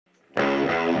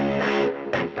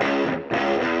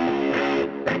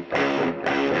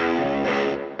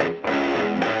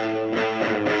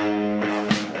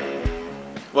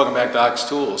Welcome back to Ox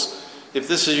Tools. If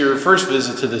this is your first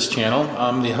visit to this channel,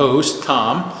 I'm the host,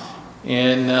 Tom,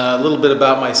 and a little bit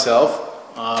about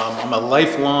myself. I'm a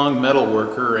lifelong metal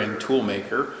worker and tool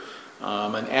maker.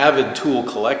 I'm an avid tool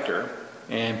collector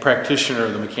and practitioner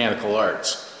of the mechanical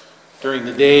arts. During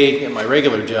the day at my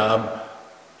regular job,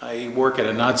 I work at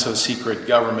a not-so-secret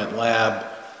government lab,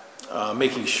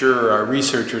 making sure our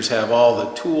researchers have all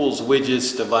the tools,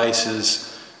 widgets, devices,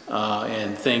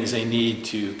 and things they need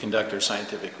to conduct their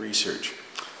scientific research.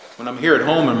 When I'm here at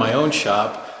home in my own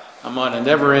shop, I'm on a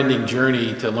never-ending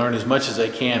journey to learn as much as I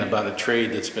can about a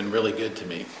trade that's been really good to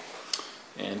me.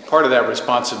 And part of that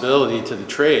responsibility to the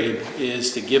trade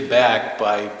is to give back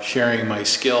by sharing my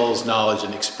skills, knowledge,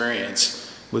 and experience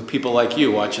with people like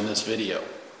you watching this video.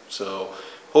 So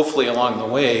hopefully along the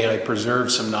way I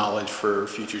preserve some knowledge for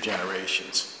future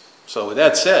generations. So with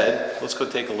that said, let's go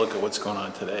take a look at what's going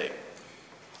on today.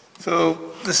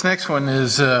 So this next one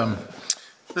is,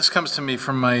 this comes to me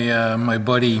from my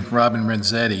buddy Robin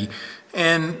Renzetti,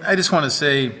 and I just want to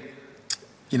say,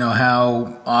 you know,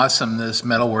 how awesome this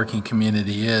metalworking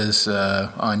community is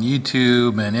on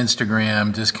YouTube and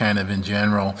Instagram, just kind of in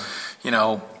general. You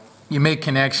know, you make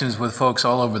connections with folks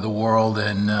all over the world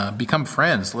and become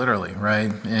friends, literally,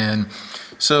 right? And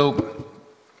so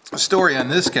the story on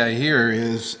this guy here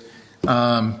is,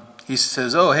 he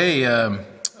says, oh, hey,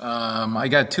 I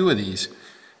got 2 of these.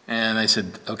 And I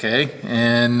said, okay.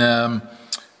 And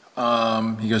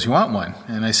he goes, you want one?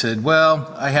 And I said,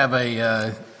 well, I have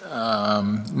a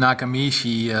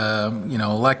Nakamichi, you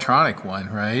know, electronic one,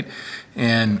 right?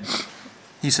 And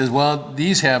he says, well,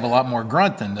 these have a lot more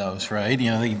grunt than those, right? You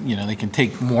know, they can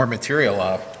take more material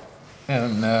off.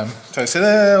 And so I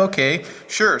said, okay,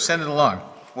 sure, send it along.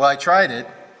 Well, I tried it.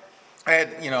 I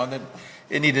had, you know,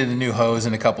 it needed a new hose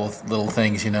and a couple of little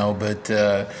things, you know, but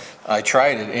I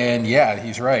tried it, and yeah,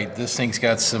 he's right. This thing's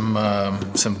got some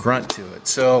grunt to it.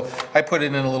 So I put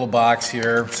it in a little box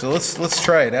here. So let's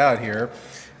try it out here.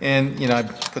 And you know, I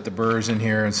put the burrs in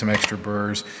here and some extra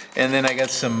burrs, and then I got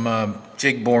some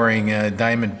jig boring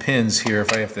diamond pins here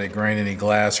if I have to grind any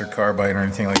glass or carbide or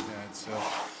anything like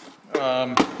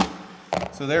that.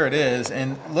 So there it is,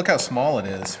 and look how small it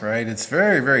is, right? It's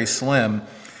very, very slim.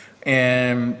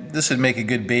 And this would make a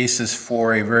good basis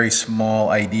for a very small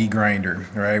ID grinder,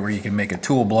 right, where you can make a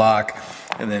tool block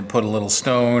and then put a little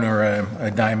stone or a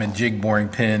diamond jig boring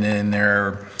pin in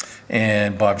there,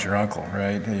 and Bob's your uncle,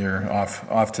 right? You're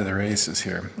off to the races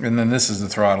here. And then this is the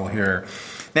throttle here.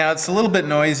 Now it's a little bit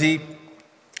noisy,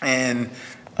 and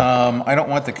I don't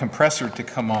want the compressor to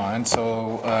come on,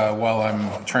 so while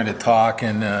I'm trying to talk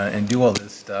and do all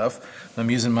this stuff, I'm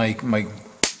using my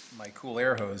cool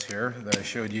air hose here that I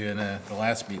showed you in the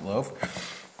last Meatloaf.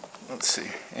 Let's see.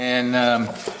 And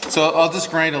so I'll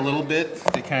just grind a little bit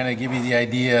to kind of give you the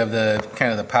idea of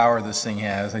the power this thing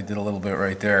has. I did a little bit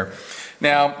right there.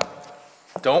 Now,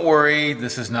 don't worry,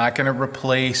 this is not going to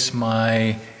replace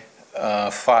my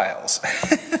files.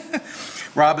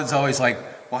 Robin's always like,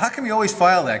 well, how come you always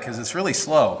file that? Because it's really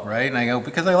slow, right? And I go,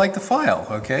 because I like to file,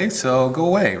 okay? So go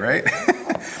away, right?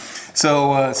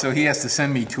 So he has to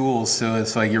send me tools so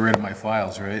I get rid of my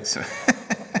files, right? So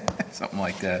something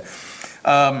like that.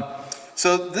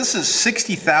 So this is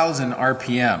 60,000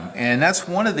 RPM, and that's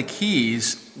one of the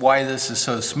keys why this is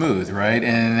so smooth, right?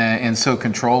 And so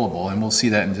controllable, and we'll see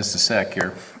that in just a sec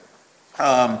here.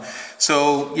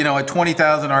 So you know, at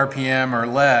 20,000 RPM or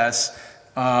less,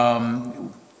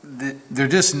 they're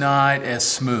just not as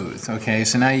smooth. Okay,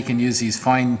 so now you can use these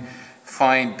fine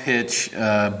pitch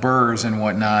burrs and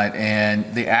whatnot,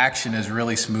 and the action is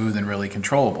really smooth and really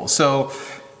controllable. So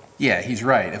yeah, he's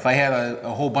right. If I had a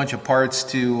whole bunch of parts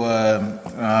to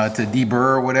deburr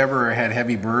or whatever, or had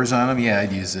heavy burrs on them, yeah,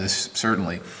 I'd use this,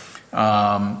 certainly.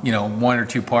 You know, 1 or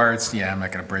 2 parts, yeah, I'm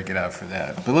not going to break it out for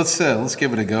that. But let's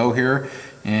give it a go here,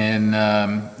 and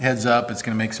heads up, it's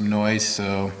going to make some noise,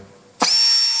 so.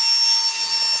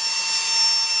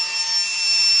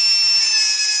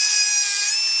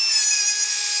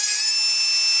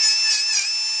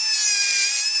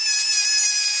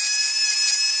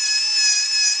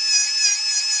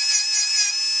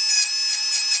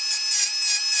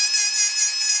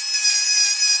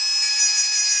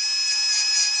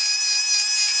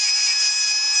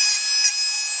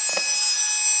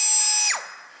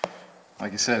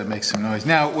 Like I said, it makes some noise.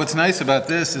 Now, what's nice about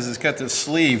this is it's got this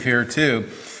sleeve here too.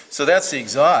 So that's the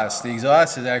exhaust. The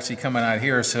exhaust is actually coming out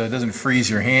here so it doesn't freeze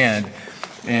your hand.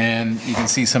 And you can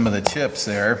see some of the chips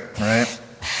there, right?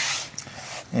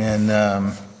 And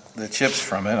the chips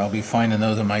from it. I'll be finding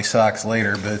those in my socks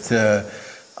later. But,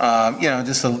 you know,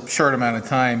 just a short amount of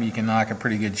time, you can knock a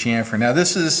pretty good chamfer. Now,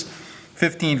 this is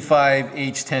 15.5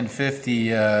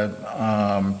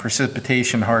 H1050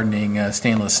 precipitation hardening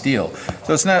stainless steel.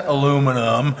 So it's not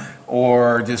aluminum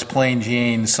or just plain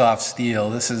Jane soft steel.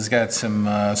 This has got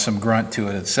some grunt to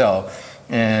it itself,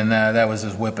 and that was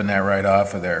just whipping that right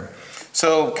off of there.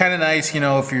 So kind of nice, you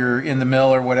know, if you're in the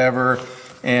mill or whatever,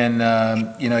 and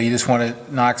you know, you just want to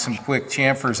knock some quick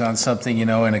chamfers on something, you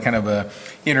know, in a kind of a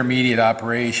intermediate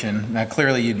operation. Now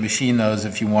clearly you'd machine those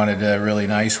if you wanted really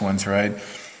nice ones, right?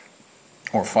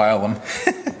 Or file them.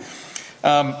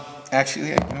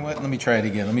 Actually, you know what? Let me try it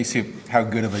again. Let me see how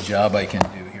good of a job I can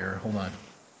do here. Hold on.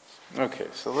 Okay,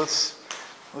 so let's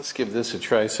give this a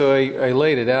try. So I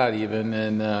laid it out even,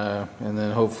 and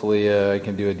then hopefully I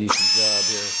can do a decent job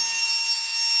here.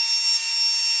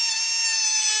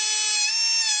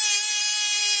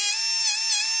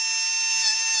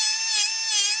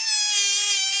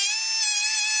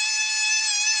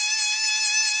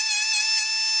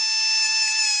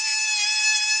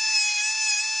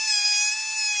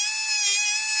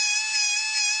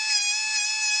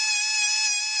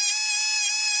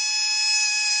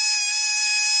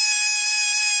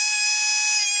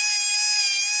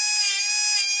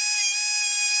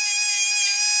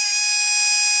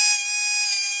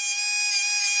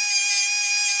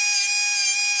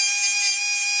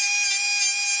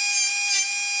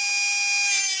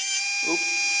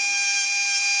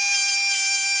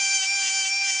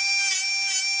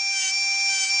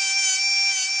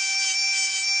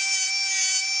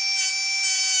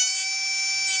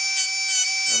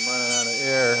 I'm running out of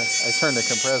air. I turned the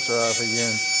compressor off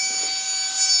again.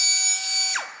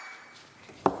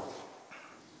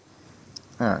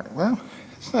 All right, well,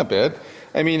 it's not bad.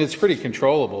 I mean, it's pretty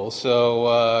controllable,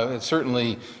 so it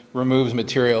certainly removes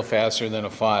material faster than a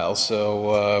file.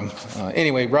 So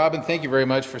anyway, Robin, thank you very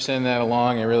much for sending that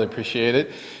along. I really appreciate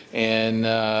it. And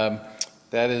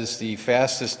that is the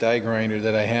fastest die grinder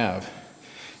that I have.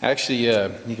 Actually,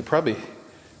 you could probably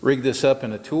rig this up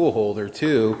in a tool holder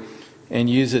too, and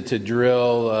use it to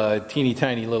drill teeny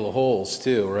tiny little holes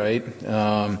too, right?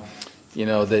 You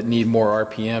know, that need more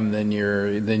RPM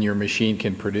than your machine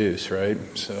can produce, right?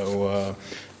 So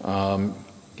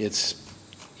it's,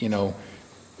 you know,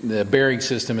 the bearing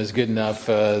system is good enough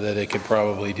that it could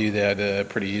probably do that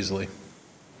pretty easily.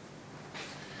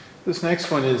 This next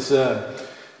one is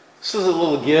this is a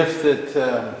little gift that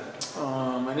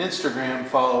an Instagram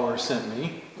follower sent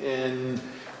me, and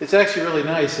it's actually really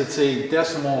nice. It's a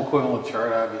decimal equivalent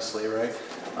chart, obviously, right?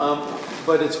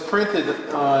 But it's printed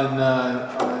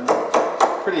on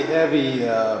pretty heavy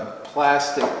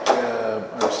plastic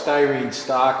or styrene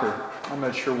stock, or I'm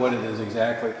not sure what it is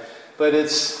exactly, but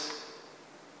it's,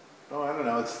 oh, I don't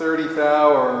know, it's 30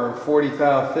 thou or 40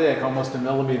 thou thick, almost a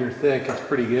millimeter thick. It's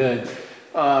pretty good.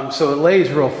 So it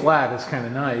lays real flat. It's kind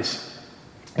of nice,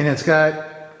 and it's got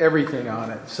everything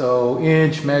on it. So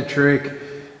inch, metric,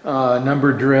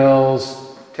 number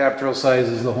drills, tap drill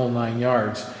sizes, the whole 9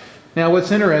 yards. Now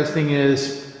what's interesting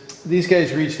is these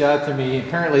guys reached out to me.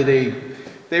 Apparently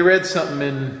they read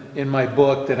something in my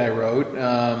book that I wrote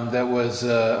that was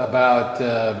about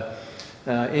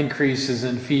increases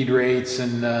in feed rates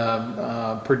and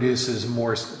produces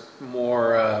more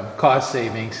cost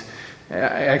savings.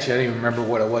 Actually, I don't even remember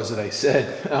what it was that I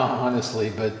said,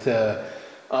 honestly, but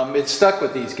it stuck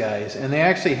with these guys. And they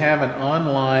actually have an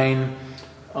online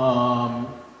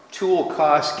tool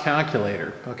cost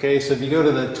calculator. Okay, so if you go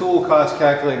to the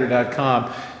toolcostcalculator.com,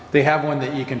 they have one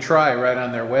that you can try right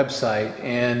on their website,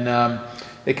 and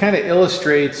it kind of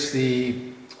illustrates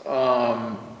the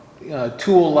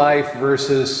tool life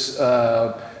versus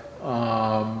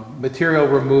material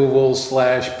removal /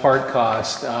 part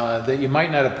cost that you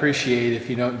might not appreciate if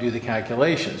you don't do the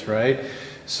calculations, right?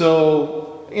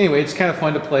 So anyway, it's kind of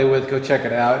fun to play with. Go check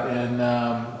it out. And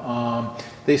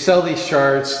they sell these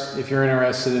charts if you're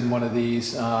interested in one of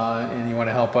these and you want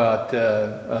to help out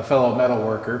a fellow metal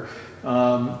worker.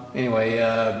 Anyway,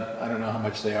 I don't know how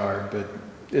much they are, but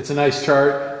it's a nice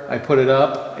chart. I put it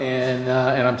up, and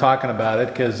I'm talking about it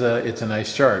because it's a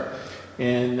nice chart,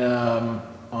 and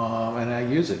I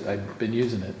use it. I've been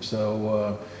using it.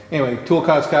 So anyway, tool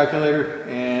cost calculator,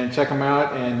 and check them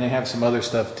out. And they have some other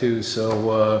stuff too.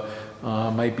 So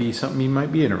might be something you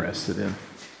might be interested in.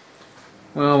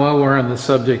 Well, while we're on the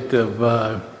subject of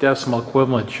decimal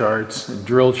equivalent charts and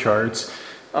drill charts,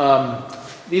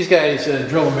 these guys,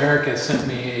 Drill America, sent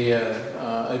me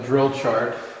a drill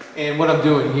chart, and what I'm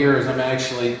doing here is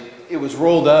it was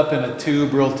rolled up in a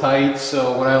tube real tight,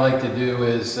 so what I like to do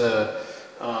is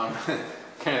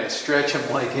kind of stretch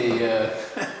them like a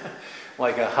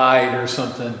like a hide or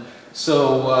something.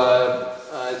 So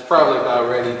it's probably about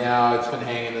ready now. It's been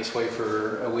hanging this way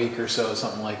for a week or so,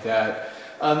 something like that.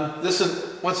 This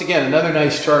is, once again, another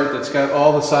nice chart that's got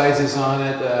all the sizes on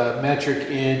it, metric,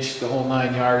 inch, the whole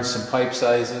 9 yards, some pipe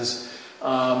sizes.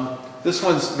 This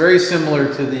one's very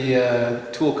similar to the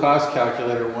tool cost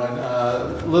calculator one,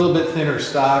 a little bit thinner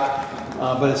stock,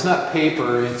 but it's not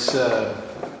paper, it's,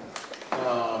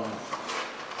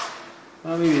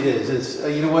 well, maybe it is. It's,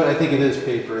 you know what, I think it is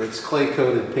paper. It's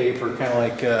clay-coated paper, kind of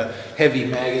like heavy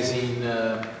magazine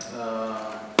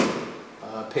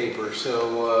paper.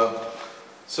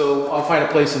 So I'll find a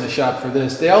place in the shop for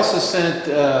this. They also sent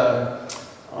a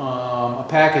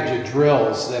package of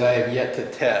drills that I have yet to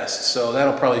test. So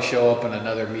that'll probably show up in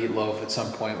another Meatloaf at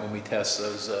some point when we test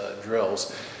those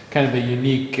drills. Kind of a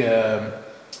unique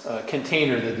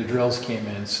container that the drills came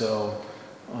in. So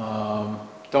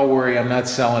don't worry, I'm not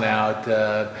selling out.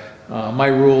 My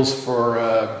rules for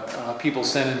people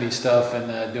sending me stuff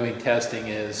and doing testing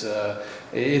is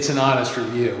it's an honest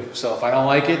review. So if I don't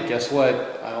like it, guess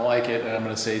what? I don't like it, and I'm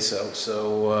going to say so.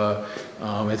 So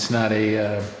it's not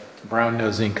a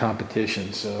brown-nosing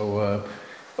competition. So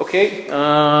okay,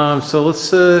 so let's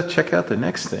check out the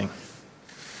next thing.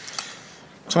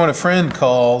 So when a friend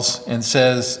calls and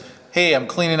says, "Hey, I'm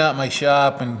cleaning out my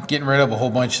shop and getting rid of a whole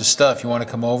bunch of stuff. You want to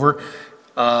come over?"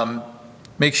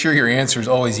 Make sure your answer is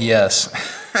always yes.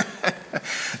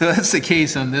 That's the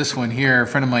case on this one here. A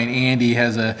friend of mine, Andy,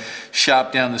 has a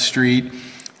shop down the street,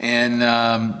 and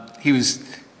he was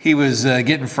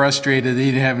getting frustrated. He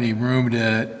didn't have any room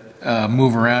to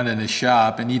move around in his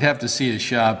shop, and you'd have to see his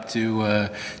shop to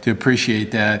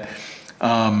appreciate that.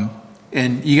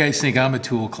 And you guys think I'm a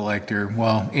tool collector.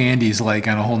 Well, Andy's like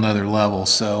on a whole nother level.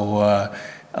 So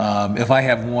if I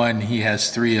have one, he has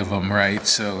 3 of them, right?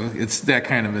 So it's that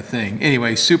kind of a thing.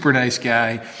 Anyway, super nice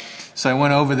guy. So I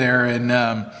went over there, and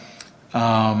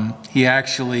he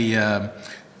actually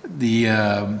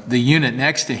the unit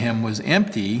next to him was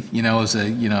empty. You know, it was a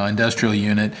industrial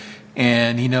unit,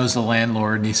 and he knows the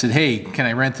landlord. And he said, "Hey, can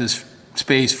I rent this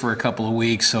space for a couple of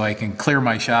weeks so I can clear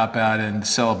my shop out and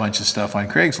sell a bunch of stuff on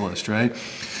Craigslist?" Right?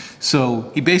 So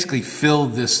he basically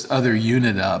filled this other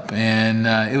unit up, and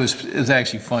it was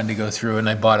actually fun to go through, and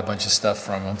I bought a bunch of stuff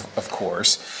from him, of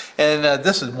course. And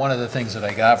this is one of the things that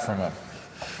I got from him.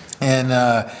 And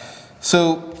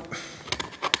so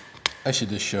I should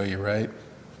just show you, right?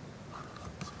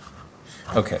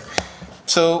 Okay.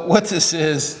 So what this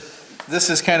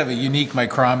is kind of a unique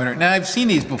micrometer. Now, I've seen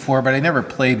these before, but I never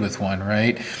played with one,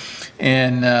 right?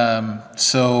 And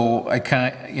so I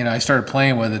started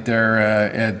playing with it there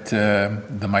at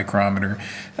the micrometer.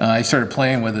 I started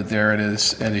playing with it there at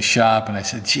his shop, and I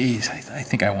said, "Geez, I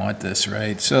think I want this,"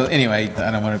 right? So anyway, I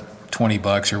don't want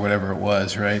 $20 or whatever it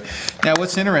was, right? Now,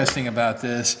 what's interesting about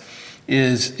this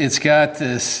is it's got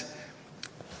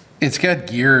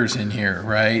gears in here,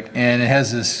 right? And it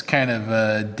has this kind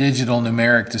of digital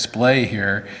numeric display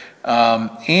here.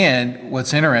 And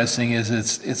what's interesting is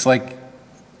it's like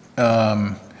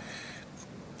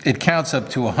it counts up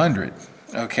to 100,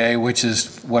 okay, which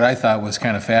is what I thought was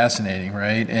kind of fascinating,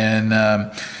 right?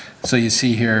 And so you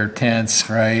see here tenths,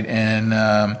 right?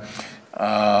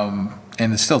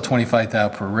 And it's still 25 thou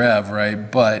per rev, right?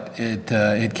 But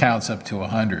it counts up to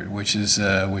 100, which is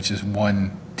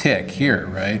 1 tick here,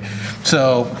 right?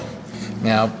 So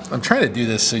now I'm trying to do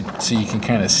this so you can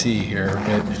kind of see here,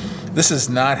 but this is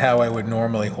not how I would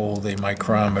normally hold a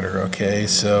micrometer, okay?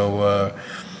 So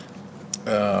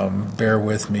bear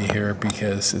with me here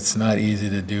because it's not easy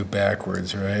to do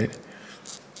backwards, right?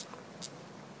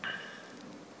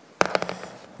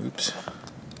 Oops.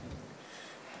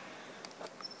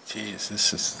 Jeez,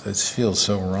 this feels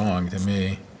so wrong to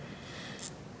me.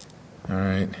 All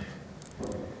right.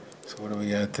 So what do we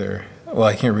got there? Well,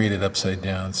 I can't read it upside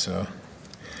down, so.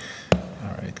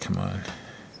 All right, come on.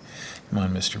 Come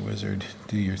on, Mr. Wizard.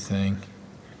 Do your thing.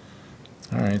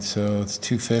 All right, so it's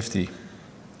 250,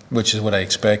 which is what I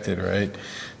expected, right?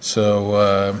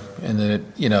 So, and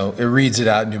then it reads it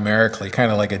out numerically,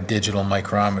 kind of like a digital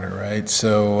micrometer, right?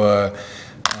 So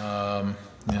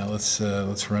now let's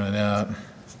run it out.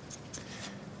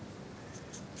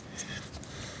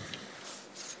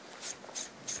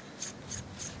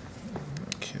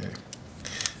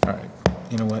 All right,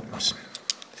 you know what?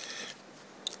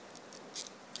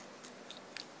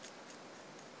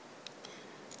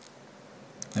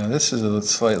 Now this is a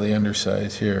slightly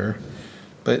undersized here,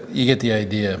 but you get the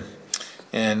idea.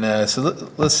 And so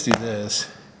let's do this.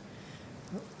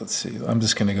 Let's see, I'm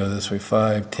just going to go this way.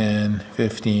 5, 10,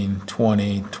 15,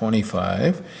 20,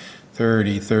 25,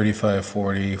 30, 35,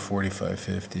 40, 45,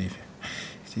 50.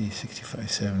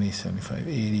 65, 70, 75,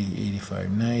 80,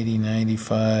 85, 90,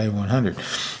 95, 100.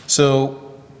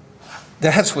 So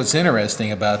That's what's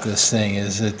interesting about this thing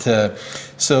is that,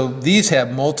 so these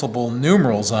have multiple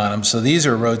numerals on them, so these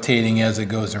are rotating as it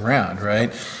goes around,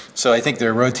 right? So I think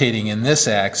they're rotating in this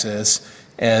axis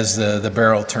as the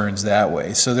barrel turns that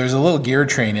way. So there's a little gear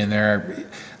train in there.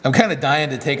 I'm kind of dying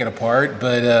to take it apart,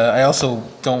 but I also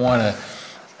don't want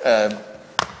to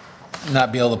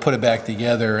not be able to put it back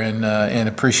together and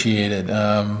appreciate it.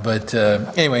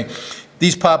 Anyway,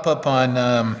 these pop up on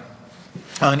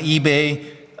eBay.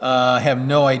 I have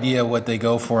no idea what they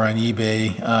go for on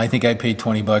eBay. I think I paid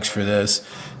 20 bucks for this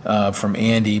from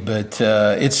Andy, but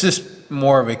it's just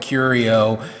more of a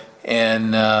curio.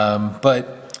 And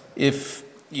but if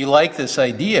you like this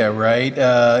idea, right?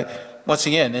 Once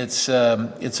again, it's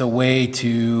a way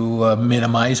to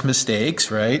minimize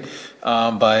mistakes, right?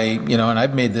 By and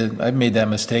I've made that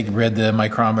mistake, read the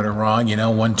micrometer wrong,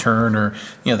 one turn, or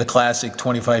the classic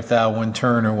 25 thou one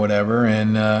turn or whatever.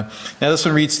 And now this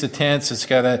one reads to tenths. It's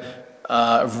got a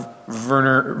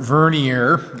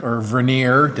vernier,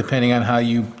 depending on how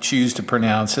you choose to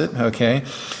pronounce it. Okay,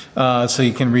 so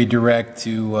you can redirect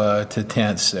to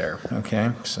tenths there.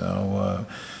 Okay, so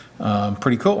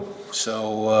pretty cool.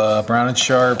 So Brown &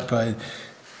 Sharp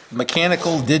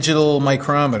mechanical digital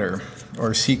micrometer,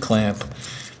 or C-clamp,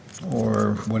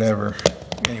 or whatever.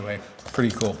 Anyway,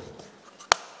 pretty cool.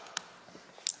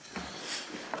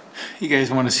 You guys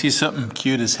want to see something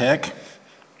cute as heck?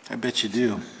 I bet you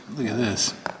do. Look at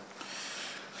this.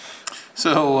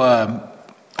 So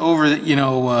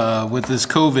with this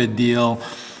COVID deal,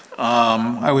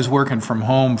 I was working from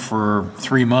home for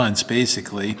 3 months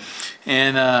basically,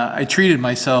 and I treated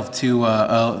myself to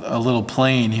a little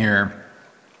plane here.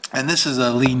 And this is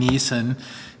a Lee Nielsen,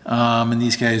 and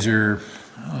these guys are,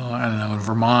 I don't know, in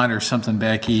Vermont or something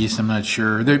back east, I'm not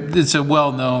sure. It's a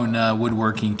well-known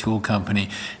woodworking tool company,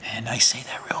 and I say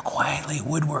that real quietly,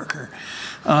 woodworker.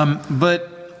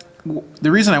 But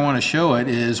the reason I want to show it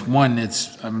is, one,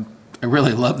 I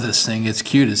really love this thing. It's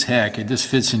cute as heck. It just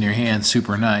fits in your hand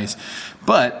super nice.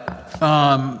 But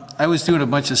I was doing a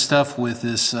bunch of stuff with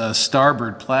this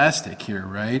starboard plastic here,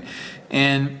 right?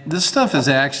 And this stuff is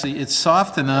actually, it's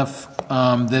soft enough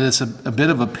that it's a bit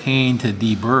of a pain to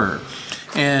deburr.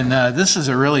 And this is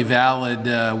a really valid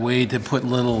way to put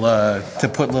little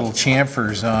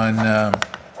chamfers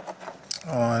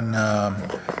on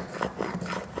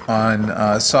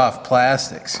soft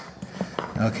plastics.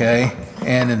 Okay,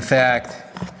 and in fact,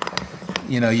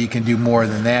 you can do more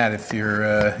than that if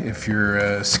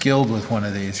you're skilled with one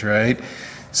of these, right?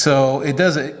 So it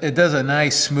does a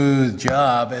nice smooth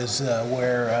job as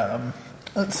where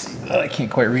let's see, I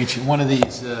can't quite reach it. One of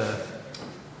these,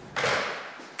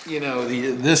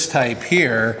 this type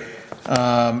here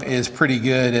is pretty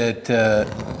good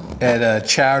at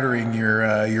chowdering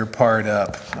your part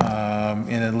up,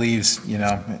 and it leaves,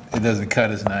 it doesn't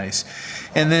cut as nice.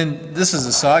 And then this is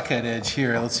a saw cut edge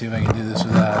here. Let's see if I can do this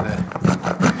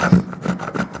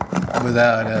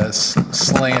without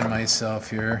slaying myself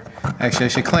here. Actually, I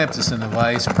should clamp this in the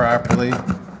vise properly,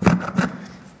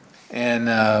 and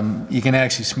you can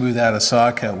actually smooth out a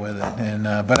saw cut with it. And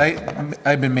but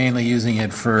I've been mainly using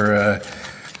it for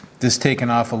just taking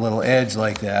off a little edge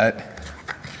like that,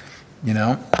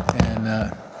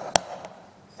 and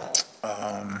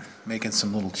making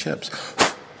some little chips.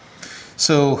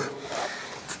 So,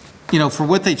 for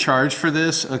what they charge for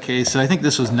this, okay, so I think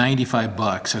this was 95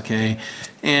 bucks, okay?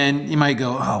 And you might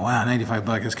go, oh, wow, 95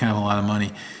 bucks is kind of a lot of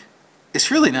money.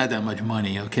 It's really not that much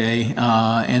money, okay?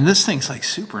 And this thing's like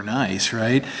super nice,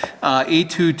 right?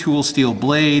 A2 tool steel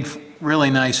blade, really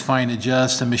nice fine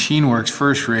adjust. The machine works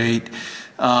first rate.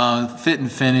 Fit and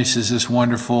finish is just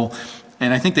wonderful.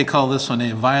 And I think they call this one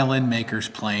a violin maker's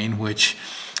plane, which,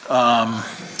 kind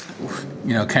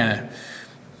of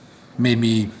made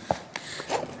me,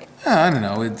 I don't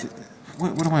know,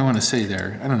 what do I want to say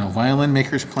there? I don't know, violin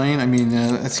maker's plane? I mean,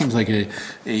 that seems like a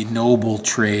noble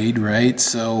trade, right?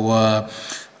 So,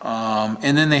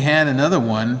 and then they had another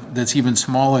one that's even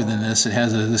smaller than this. It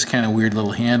has this kind of weird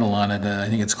little handle on it. I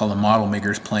think it's called a model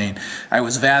maker's plane. I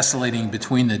was vacillating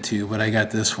between the two, but I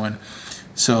got this one.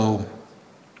 So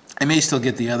I may still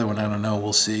get the other one. I don't know.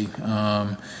 We'll see.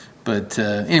 But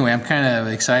anyway, I'm kind of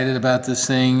excited about this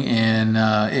thing, and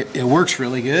it works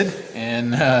really good.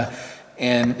 And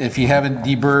if you haven't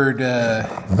deburred,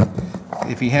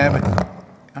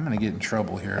 I'm going to get in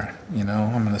trouble here. I'm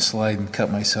going to slide and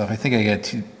cut myself. I think I got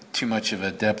too much of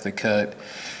a depth of cut.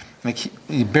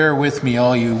 Bear with me,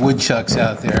 all you woodchucks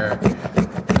out there.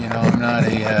 I'm not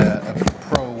a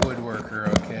pro woodworker,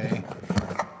 okay?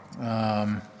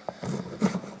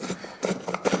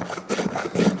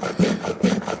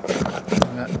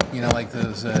 Like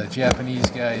those Japanese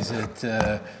guys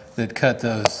that cut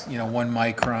those, 1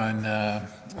 micron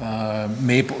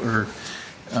maple or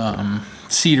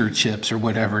cedar chips or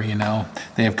whatever.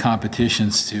 They have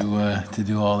competitions to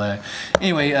do all that.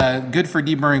 Anyway, good for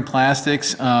deburring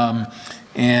plastics,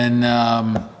 and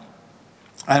I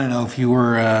don't know if you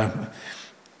were.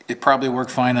 It probably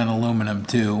worked fine on aluminum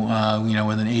too,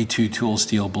 with an A2 tool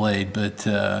steel blade, but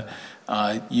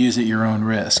use at your own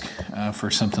risk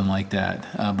for something like that.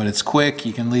 But it's quick.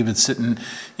 You can leave it sitting,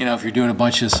 if you're doing a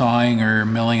bunch of sawing or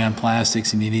milling on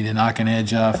plastics and you need to knock an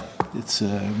edge off, it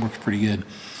works pretty good.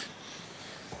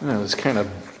 It was kind of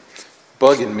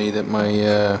bugging me that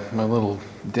my little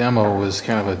demo was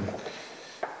kind of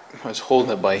I was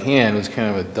holding it by hand. It was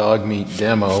kind of a dog meat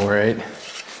demo, right?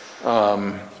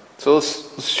 So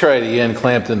let's try it again.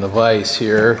 Clamped in the vise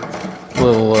here, a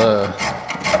little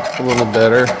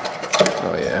better.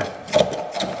 Oh yeah.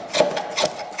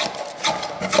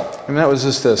 And that was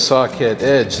just a socket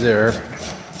edge there.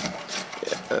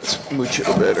 Yeah, that's mucho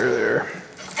better there.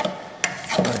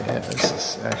 Oh yeah, this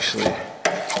is actually.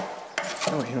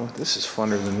 Oh, you know what? This is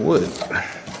funner than wood.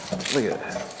 Look at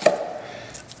that.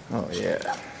 Oh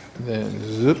yeah. Then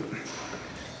zip.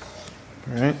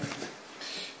 All right.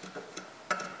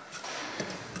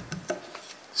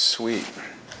 Sweet.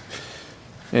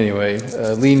 Anyway,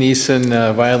 Lee Nielsen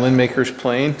violin maker's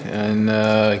plane, and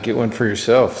get one for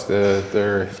yourself.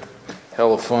 They're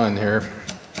hella fun here.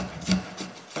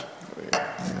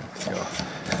 I'll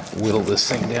whittle this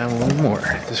thing down a little more,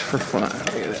 just for fun. Look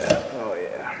at that. Oh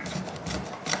yeah.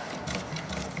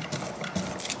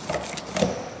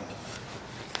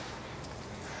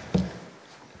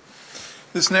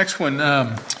 This next one,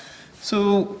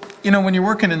 so when you're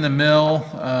working in the mill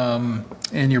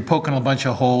and you're poking a bunch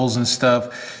of holes and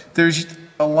stuff, there's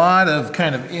a lot of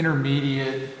kind of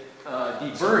intermediate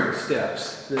deburring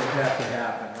steps that have to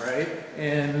happen, right?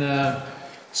 And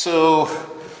so,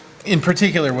 in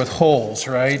particular with holes,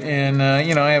 right? And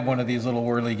I have one of these little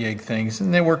whirligig things,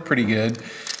 and they work pretty good.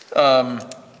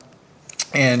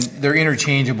 And they're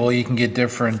interchangeable. You can get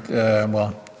different,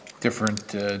 different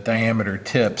diameter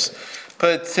tips.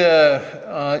 But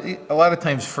a lot of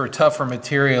times for tougher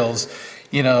materials,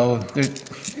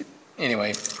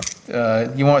 anyway,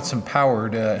 you want some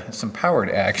powered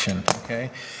action. Okay,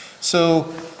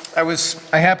 so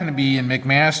I happened to be in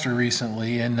McMaster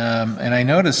recently, and I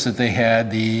noticed that they had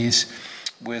these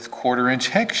with 1/4-inch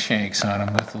hex shanks on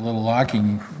them with the little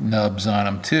locking nubs on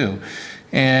them too.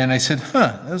 And I said,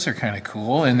 those are kind of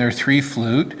cool, and they're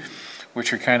 3-flute.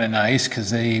 Which are kind of nice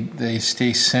because they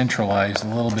stay centralized a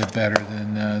little bit better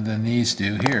than these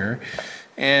do here,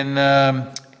 and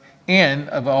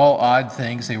of all odd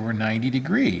things, they were 90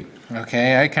 degree.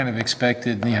 Okay, I kind of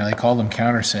expected, they call them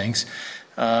countersinks.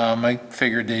 I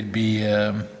figured they'd be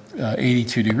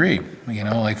 82 degree,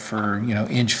 like for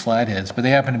inch flatheads, but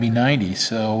they happen to be 90.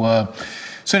 So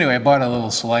anyway, I bought a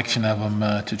little selection of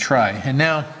them to try, and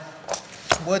now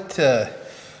what.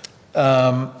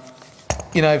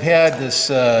 I've had this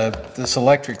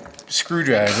electric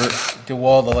screwdriver,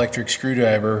 DeWalt electric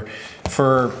screwdriver,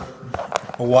 for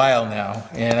a while now,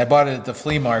 and I bought it at the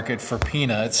flea market for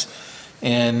peanuts,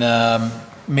 and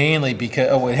mainly because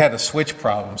it had a switch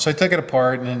problem. So I took it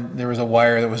apart, and then there was a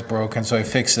wire that was broken, so I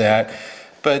fixed that.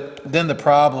 But then the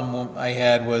problem I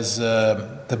had was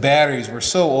the batteries were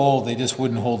so old they just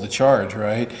wouldn't hold the charge,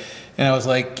 right? And I was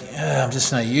like, I'm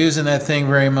just not using that thing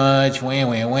very much.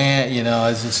 I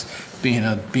was just being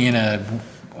a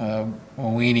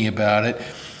weenie about it.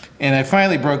 And I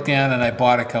finally broke down and I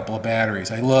bought a couple of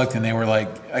batteries. I looked and they were like,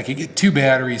 I could get 2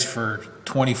 batteries for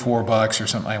 $24 or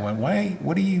something. I went,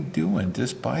 what are you doing?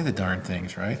 Just buy the darn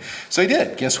things, right? So I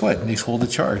did. Guess what? And these hold the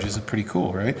charge. Isn't pretty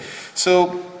cool, right?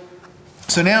 So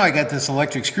now I got this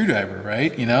electric screwdriver,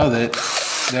 right?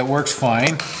 That works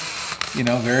fine.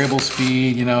 Variable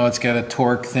speed, it's got a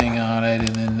torque thing on it,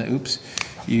 and then,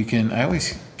 I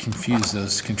always confuse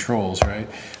those controls, right?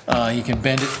 You can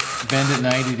bend it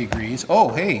 90 degrees.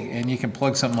 Oh, hey, and you can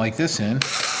plug something like this in,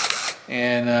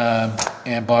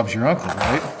 and Bob's your uncle,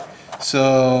 right?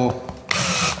 So,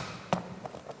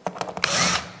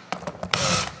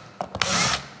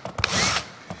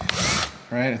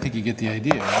 right, I think you get the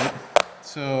idea, right?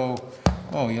 So,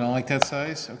 oh, you don't like that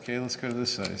size? Okay, let's go to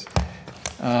this size.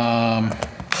 That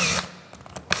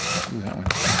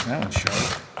one's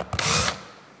sharp.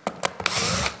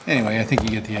 Anyway, I think you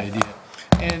get the idea.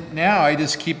 And now I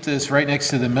just keep this right next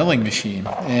to the milling machine,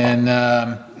 and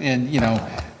I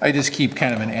just keep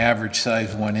kind of an average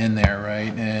size one in there,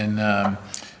 right? And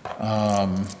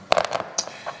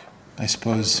I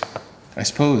suppose.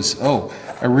 Oh,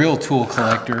 a real tool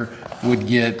collector would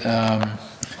get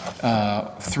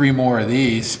 3 more of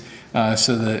these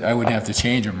so that I wouldn't have to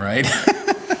change them, right?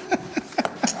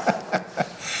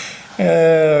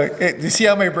 You see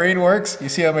how my brain works? You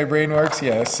see how my brain works?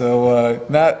 Yeah, so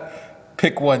not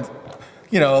pick one.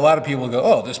 You know, a lot of people go,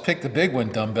 oh, just pick the big one,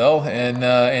 dumbbell,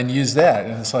 and use that.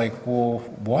 And it's like, well,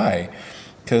 why?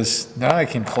 Because now I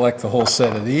can collect the whole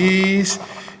set of these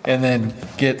and then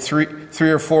get three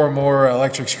or 4 more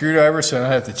electric screwdrivers so I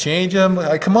don't have to change them.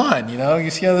 Come on, you know, you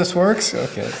see how this works?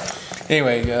 Okay.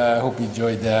 Anyway, I hope you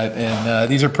enjoyed that. And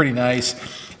these are pretty nice.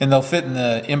 And they'll fit in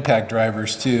the impact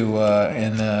drivers too,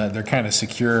 and they're kind of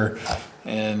secure,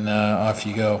 and off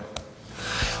you go.